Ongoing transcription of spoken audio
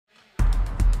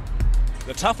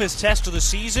The toughest test of the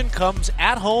season comes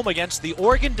at home against the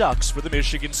Oregon Ducks for the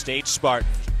Michigan State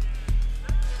Spartans.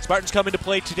 Spartans come into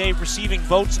play today receiving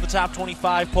votes in the top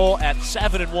 25 poll at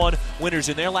 7-1, winners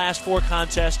in their last 4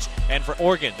 contests. And for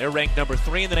Oregon, they're ranked number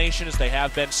 3 in the nation as they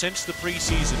have been since the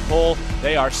preseason poll.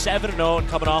 They are 7-0 and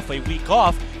coming off a week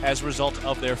off as a result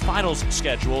of their finals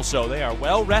schedule. So they are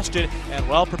well rested and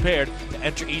well prepared to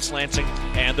enter East Lansing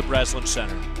and the Breslin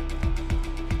Center.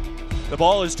 The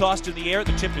ball is tossed in the air.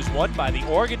 The tip is won by the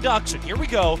Oregon Ducks. And here we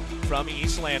go from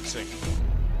East Lansing.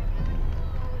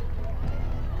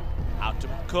 Out to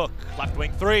Cook, left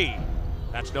wing 3.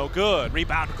 That's no good.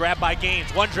 Rebound grabbed by Gaines.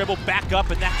 One dribble, back up,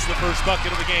 and that's the first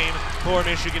bucket of the game for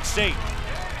Michigan State.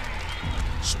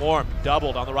 Swarm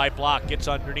doubled on the right block, gets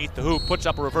underneath the hoop, puts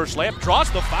up a reverse layup,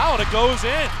 draws the foul, and it goes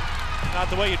in. Not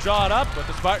the way you draw it up, but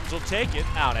the Spartans will take it.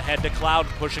 Out ahead to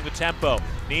Clouden, pushing the tempo.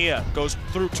 Nia goes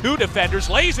through 2 defenders,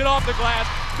 lays it off the glass.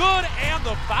 Good, and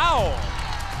the foul.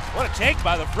 What a take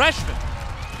by the freshman.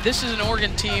 This is an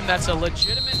Oregon team that's a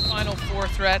legitimate Final Four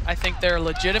threat. I think they're a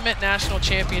legitimate national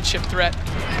championship threat.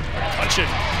 Hutchin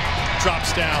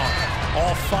drops down.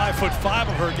 All 5'5"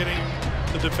 of her getting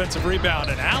the defensive rebound.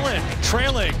 And Allen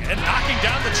trailing and knocking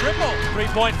down the triple.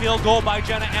 3-point field goal by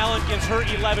Jenna Allen gives her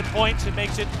 11 points and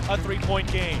makes it a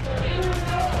 3-point game.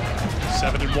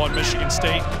 7-1 Michigan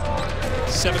State.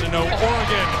 7-0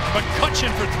 Oregon.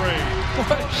 McCutcheon for 3.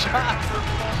 What a shot.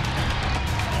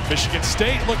 Michigan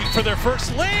State looking for their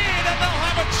first lead, and they'll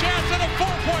have a chance at a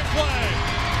 4-point play.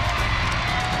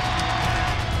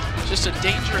 Just a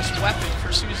dangerous weapon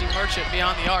for Susie Merchant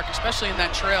beyond the arc, especially in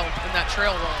that trail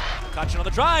run. McCutcheon on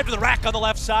the drive to the rack on the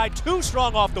left side, too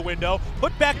strong off the window.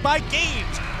 Put back by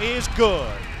Gaines is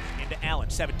good. Into Allen,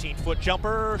 17-foot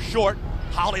jumper, short.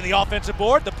 Holly the offensive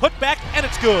board, the putback, and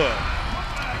it's good.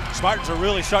 Spartans are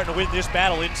really starting to win this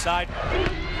battle inside.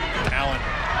 Allen,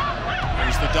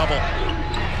 there's the double.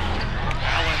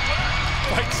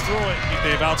 Fights through it.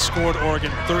 They've outscored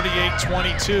Oregon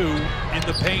 38-22 in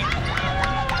the paint.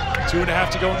 2.5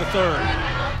 to go in the third.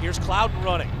 Here's Clouden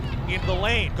running into the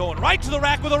lane, going right to the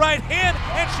rack with the right hand,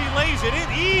 and she lays it in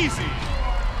easy.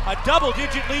 A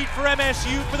double-digit lead for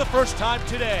MSU for the first time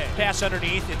today. Pass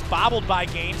underneath, it's bobbled by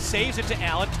Gaines, saves it to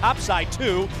Allen, topside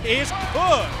 2 is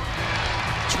good.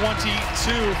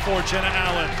 22 for Jenna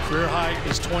Allen. Career high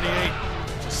is 28.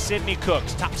 Sydney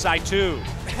Cooks, topside 2.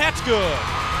 That's good.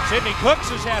 Sydney Cooks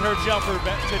has had her jumper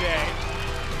today.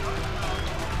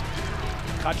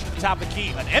 Cut to the top of the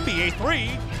key, an NBA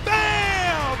 3.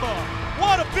 Bam!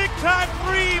 What a big-time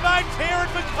 3 by Taryn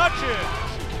McCutcheon.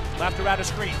 Left around a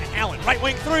screen, Allen, right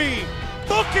wing 3.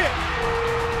 Book it!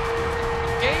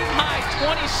 Game high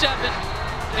 27.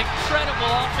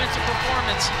 Incredible offensive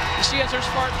performance. She has her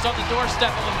Spartans on the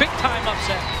doorstep of a big-time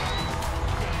upset.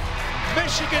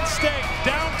 Michigan State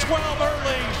down 12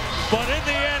 early, but in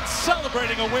the end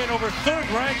celebrating a win over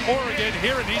 3rd-ranked Oregon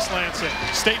here in East Lansing.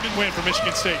 Statement win for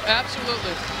Michigan State.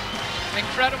 Absolutely.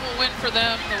 Incredible win for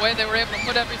them, the way they were able to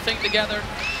put everything together.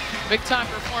 Big-time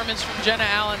performance from Jenna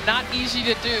Allen. Not easy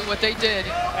to do what they did.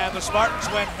 And the Spartans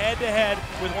went head-to-head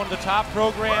with one of the top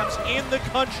programs in the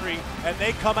country, and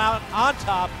they come out on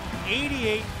top,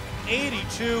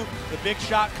 88-82. The big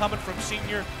shot coming from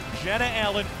senior Jenna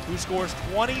Allen, who scores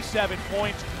 27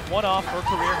 points, one off her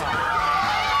career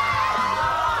high.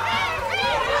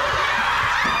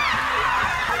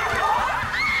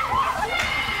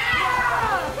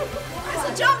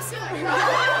 It's a jumpsuit!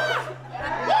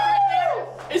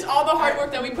 It's all the hard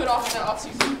work that we put off in that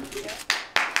offseason.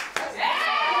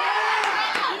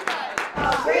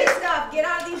 Great stuff. Get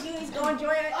out of these unis, go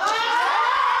enjoy it.